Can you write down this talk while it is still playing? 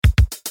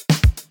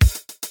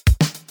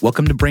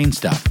Welcome to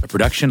BrainStuff, a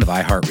production of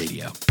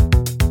iHeartRadio.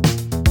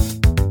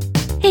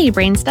 Hey,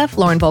 BrainStuff,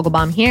 Lauren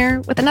Vogelbaum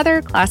here with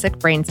another classic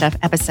BrainStuff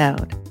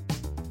episode.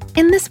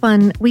 In this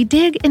one, we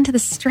dig into the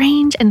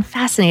strange and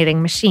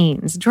fascinating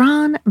machines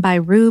drawn by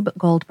Rube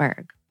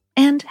Goldberg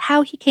and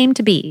how he came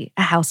to be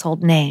a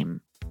household name.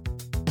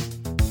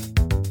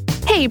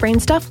 Hey,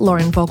 BrainStuff,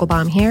 Lauren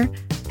Vogelbaum here.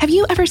 Have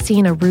you ever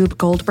seen a Rube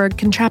Goldberg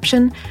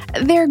contraption?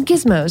 They're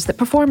gizmos that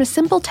perform a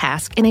simple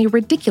task in a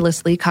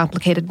ridiculously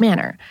complicated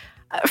manner.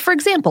 For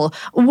example,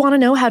 want to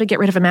know how to get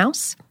rid of a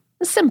mouse?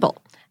 Simple.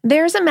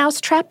 There's a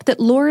mouse trap that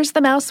lures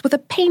the mouse with a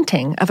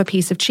painting of a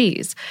piece of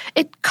cheese.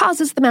 It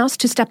causes the mouse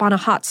to step on a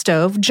hot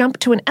stove, jump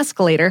to an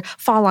escalator,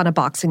 fall on a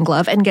boxing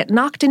glove, and get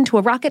knocked into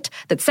a rocket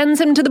that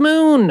sends him to the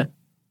moon.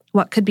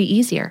 What could be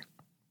easier?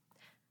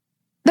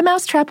 The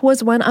Mousetrap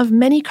was one of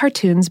many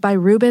cartoons by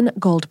Rube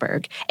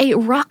Goldberg, a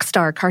rock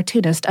star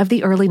cartoonist of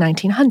the early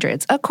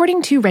 1900s,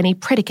 according to Rennie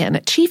Pritikin,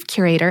 chief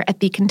curator at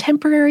the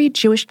Contemporary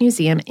Jewish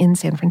Museum in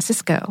San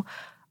Francisco.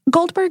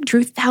 Goldberg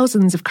drew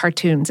thousands of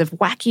cartoons of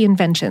wacky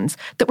inventions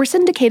that were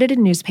syndicated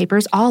in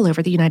newspapers all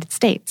over the United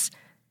States.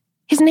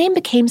 His name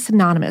became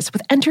synonymous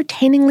with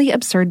entertainingly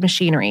absurd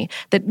machinery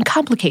that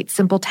complicates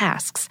simple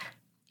tasks.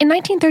 In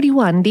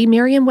 1931, the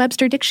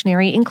Merriam-Webster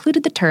Dictionary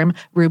included the term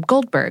Rube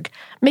Goldberg,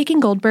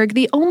 making Goldberg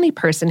the only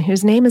person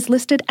whose name is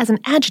listed as an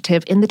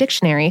adjective in the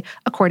dictionary,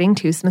 according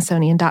to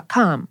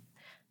Smithsonian.com.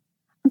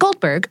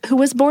 Goldberg, who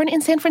was born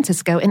in San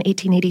Francisco in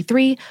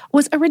 1883,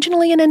 was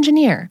originally an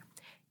engineer.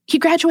 He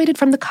graduated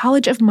from the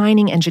College of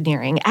Mining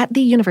Engineering at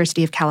the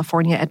University of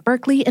California at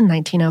Berkeley in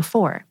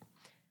 1904.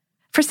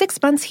 For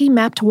 6 months, he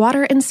mapped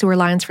water and sewer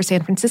lines for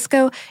San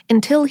Francisco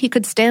until he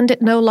could stand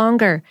it no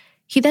longer.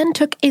 He then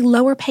took a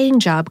lower-paying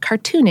job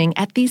cartooning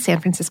at the San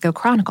Francisco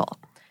Chronicle.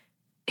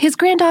 His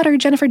granddaughter,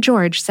 Jennifer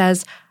George,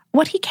 says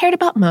what he cared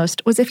about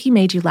most was if he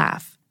made you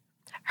laugh.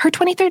 Her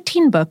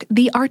 2013 book,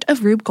 The Art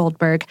of Rube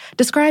Goldberg,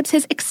 describes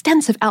his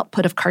extensive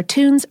output of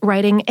cartoons,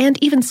 writing, and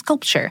even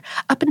sculpture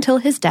up until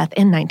his death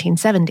in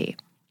 1970.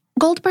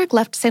 Goldberg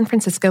left San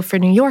Francisco for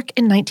New York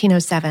in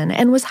 1907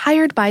 and was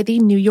hired by the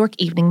New York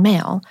Evening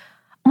Mail.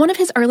 One of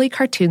his early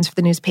cartoons for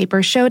the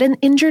newspaper showed an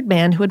injured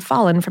man who had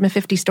fallen from a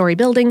 50-story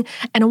building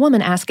and a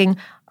woman asking,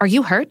 "Are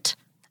you hurt?"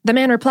 The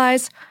man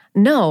replies,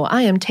 "No,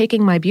 I am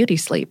taking my beauty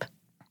sleep."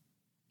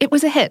 It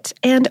was a hit,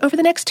 and over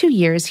the next 2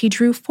 years, he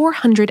drew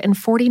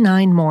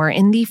 449 more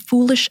in the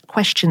Foolish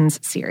Questions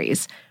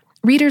series.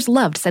 Readers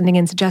loved sending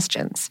in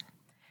suggestions.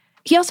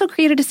 He also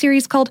created a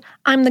series called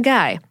I'm the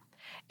Guy.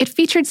 It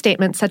featured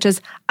statements such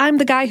as, "I'm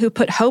the guy who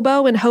put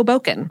hobo in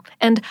Hoboken,"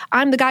 and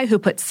 "I'm the guy who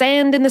put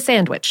sand in the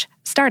sandwich,"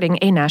 starting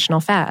a national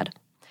fad.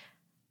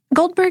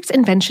 Goldberg's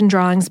invention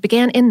drawings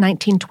began in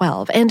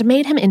 1912 and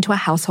made him into a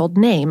household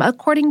name,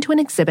 according to an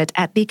exhibit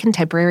at the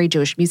Contemporary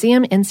Jewish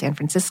Museum in San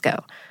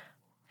Francisco.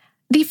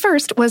 The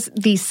first was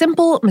the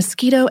simple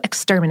mosquito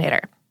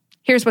exterminator.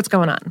 Here's what's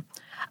going on.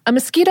 A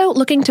mosquito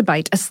looking to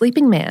bite a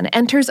sleeping man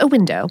enters a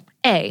window,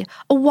 A,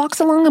 walks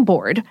along a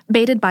board,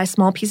 baited by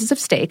small pieces of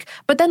steak,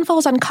 but then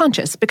falls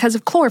unconscious because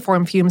of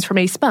chloroform fumes from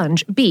a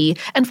sponge, B,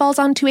 and falls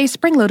onto a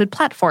spring-loaded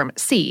platform,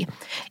 C.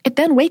 It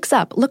then wakes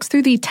up, looks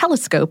through the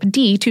telescope,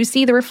 D, to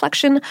see the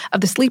reflection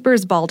of the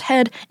sleeper's bald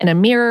head in a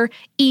mirror,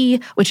 E,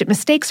 which it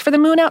mistakes for the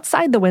moon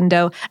outside the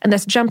window, and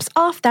thus jumps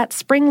off that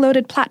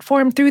spring-loaded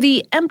platform through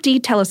the empty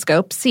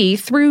telescope, C,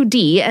 through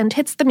D, and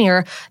hits the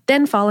mirror,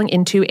 then falling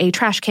into a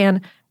trash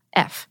can,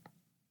 F.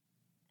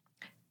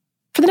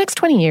 For the next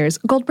 20 years,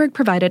 Goldberg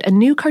provided a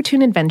new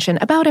cartoon invention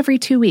about every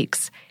 2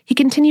 weeks. He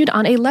continued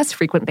on a less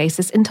frequent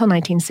basis until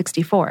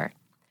 1964.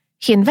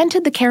 He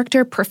invented the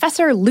character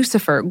Professor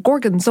Lucifer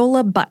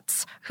Gorgonzola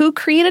Butts, who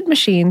created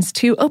machines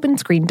to open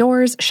screen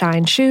doors,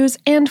 shine shoes,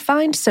 and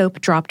find soap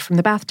dropped from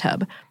the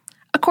bathtub.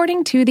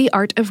 According to The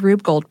Art of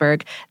Rube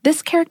Goldberg,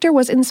 this character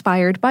was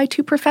inspired by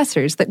 2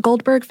 professors that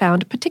Goldberg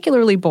found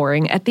particularly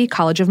boring at the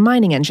College of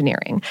Mining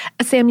Engineering,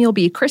 Samuel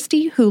B.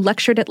 Christie, who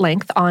lectured at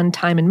length on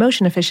time and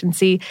motion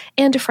efficiency,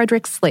 and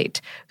Frederick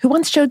Slate, who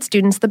once showed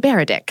students the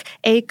Baradic,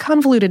 a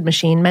convoluted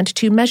machine meant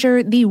to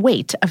measure the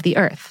weight of the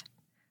Earth.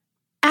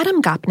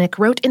 Adam Gopnik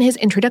wrote in his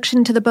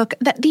introduction to the book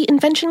that the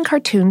invention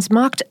cartoons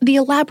mocked the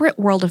elaborate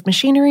world of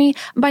machinery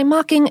by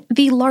mocking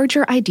the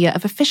larger idea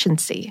of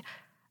efficiency.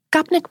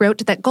 Gopnik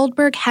wrote that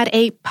Goldberg had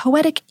a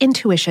poetic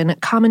intuition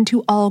common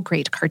to all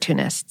great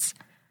cartoonists.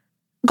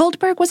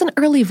 Goldberg was an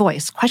early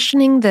voice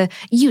questioning the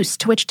use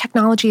to which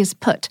technology is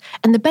put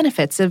and the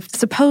benefits of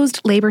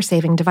supposed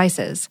labor-saving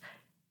devices.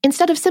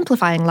 Instead of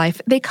simplifying life,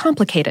 they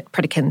complicate it,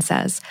 Pritikin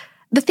says.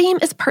 The theme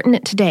is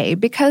pertinent today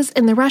because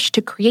in the rush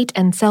to create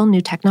and sell new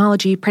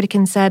technology,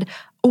 Pritikin said,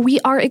 we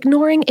are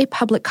ignoring a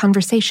public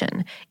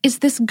conversation. Is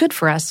this good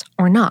for us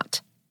or not?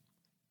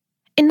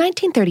 In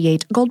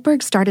 1938,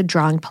 Goldberg started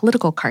drawing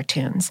political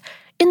cartoons.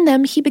 In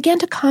them, he began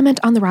to comment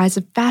on the rise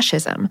of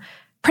fascism.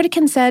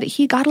 Pritikin said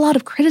he got a lot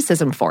of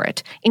criticism for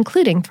it,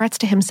 including threats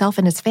to himself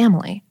and his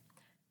family.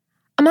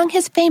 Among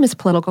his famous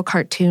political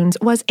cartoons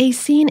was a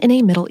scene in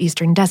a Middle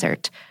Eastern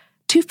desert.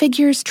 2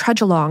 figures trudge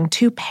along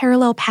 2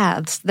 parallel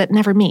paths that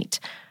never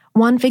meet.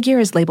 One figure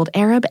is labeled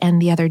Arab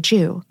and the other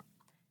Jew.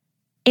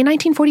 A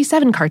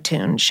 1947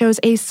 cartoon shows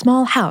a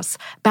small house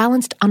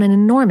balanced on an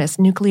enormous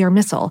nuclear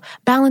missile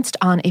balanced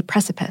on a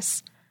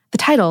precipice. The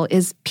title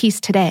is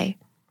Peace Today.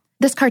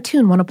 This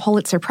cartoon won a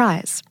Pulitzer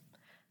Prize.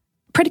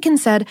 Pritikin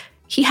said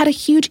he had a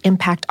huge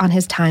impact on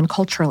his time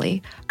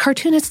culturally.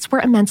 Cartoonists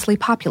were immensely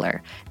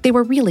popular. They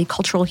were really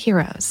cultural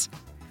heroes.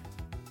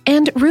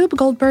 And Rube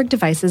Goldberg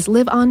devices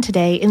live on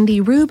today in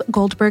the Rube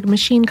Goldberg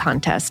Machine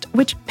Contest,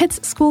 which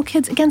pits school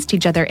kids against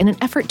each other in an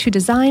effort to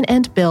design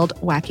and build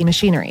wacky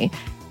machinery.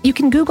 You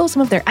can Google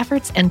some of their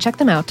efforts and check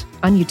them out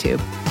on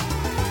YouTube.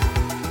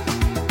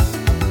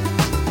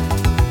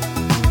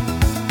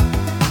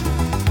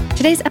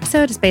 Today's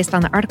episode is based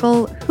on the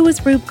article, Who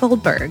is Rube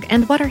Goldberg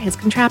and What Are His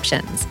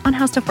Contraptions? On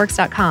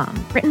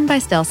HowStuffWorks.com, written by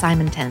Still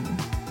Simonton.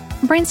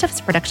 BrainStuff is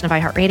a production of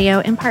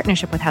iHeartRadio in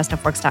partnership with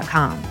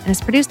HowStuffWorks.com and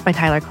is produced by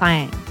Tyler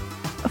Klang.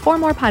 For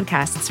more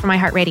podcasts from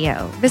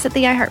iHeartRadio, visit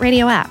the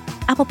iHeartRadio app,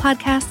 Apple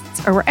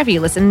Podcasts, or wherever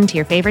you listen to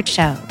your favorite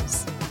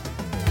shows.